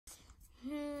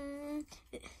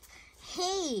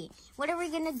Hey, what are we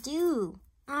gonna do?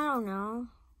 I don't know.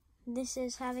 This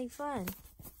is having fun.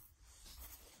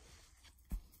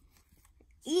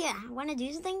 Yeah, wanna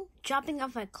do something? Dropping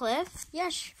off a cliff? Yeah,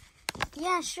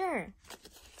 sure.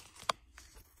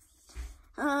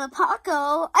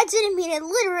 Paco, I didn't mean it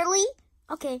literally.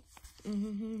 Okay.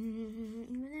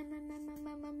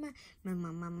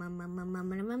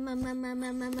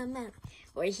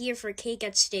 We're here for cake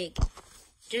at stake.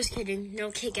 Just kidding, no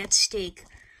cake at stake.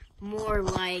 More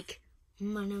like I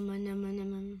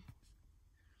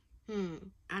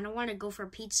don't want to go for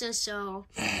pizza, so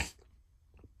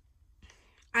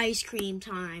ice cream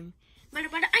time. What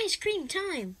about ice cream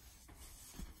time?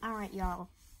 Alright, y'all.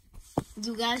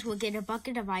 You guys will get a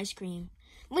bucket of ice cream.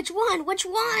 Which one? Which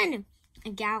one? A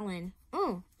gallon.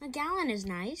 Oh, a gallon is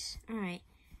nice. Alright.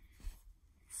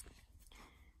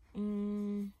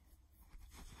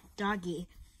 Doggy.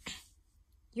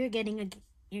 You're getting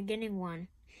one.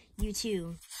 You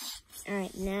too.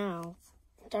 Alright, now.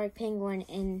 Dark Penguin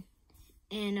and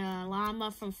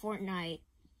Llama from Fortnite.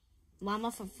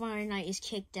 Llama from Fortnite is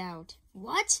kicked out.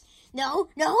 What? No!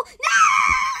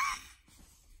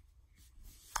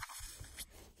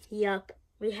 Yup,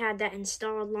 we had that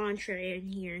installed launcher in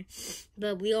here,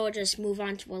 but we all just move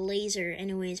on to a laser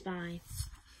anyways, bye.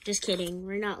 Just kidding,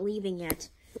 we're not leaving yet.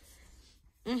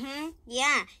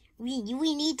 Yeah, we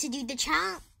need to do the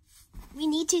challenge. We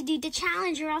need to do the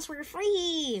challenge or else we're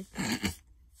free.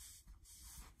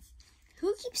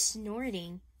 Who keeps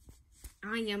snorting?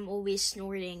 I am always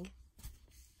snorting.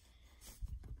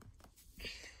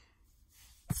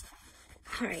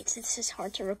 Alright, this is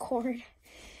hard to record.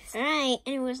 Alright,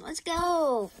 anyways, let's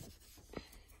go.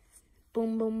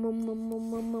 Boom, boom, boom, boom, boom,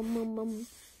 boom, boom, boom, boom.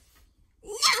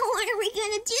 Now what are we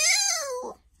gonna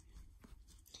do?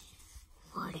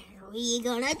 What are we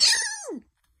gonna do?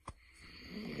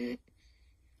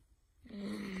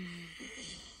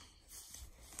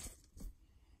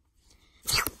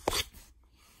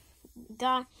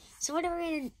 God, so what are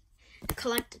we gonna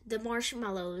collect the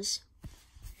marshmallows?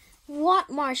 What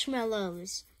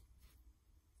marshmallows?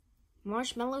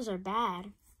 Marshmallows are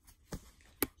bad.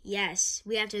 Yes,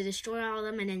 we have to destroy all of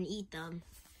them and then eat them.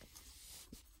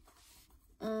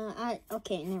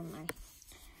 Okay, never mind.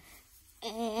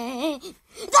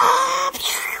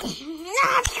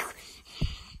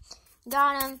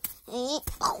 Got him.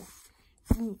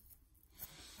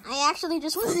 I actually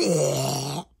just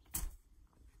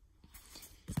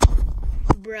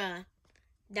Bruh,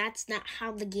 that's not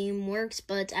how the game works,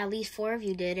 but at least 4 of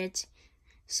you did it.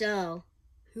 So,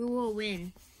 who will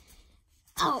win?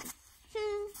 Oh,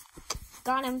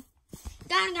 got him.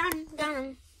 Got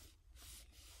him.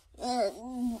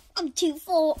 I'm too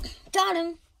full. Got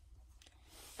him.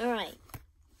 Alright.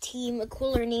 Team, a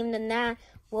cooler name than that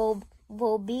will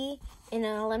be in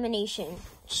an elimination.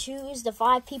 Choose the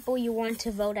 5 people you want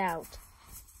to vote out.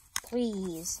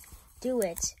 Please, do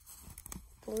it.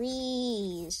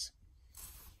 Please.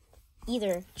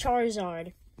 Either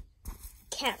Charizard,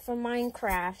 Cat from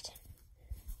Minecraft,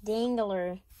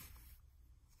 Dangler.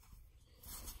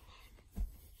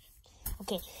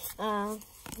 Okay,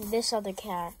 this other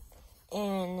cat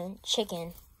and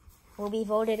Chicken will be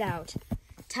voted out.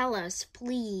 Tell us,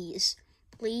 please.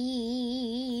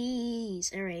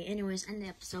 Please. Alright, anyways, end the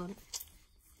episode.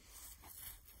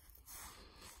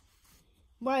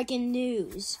 Breaking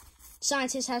news.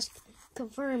 Scientists has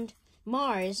confirmed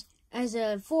Mars as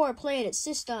a 4-planet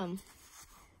system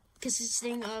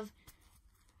consisting of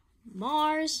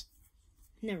Mars.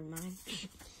 Never mind.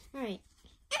 Alright.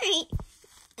 I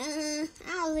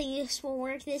don't think this will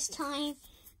work this time.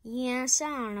 Yes, I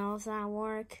don't know if that'll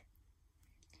work.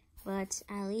 But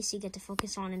at least you get to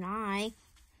focus on an eye.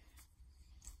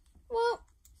 Well,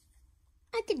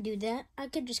 I could do that. I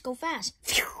could just go fast.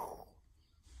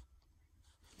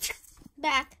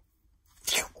 Back.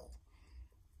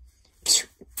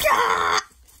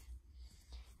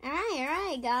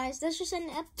 Alright, guys. That's just an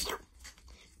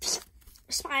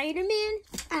Spider-Man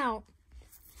out.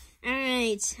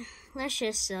 Alright, let's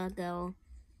just go.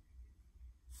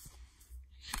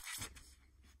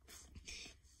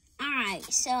 Alright,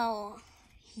 so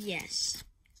yes.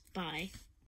 Bye.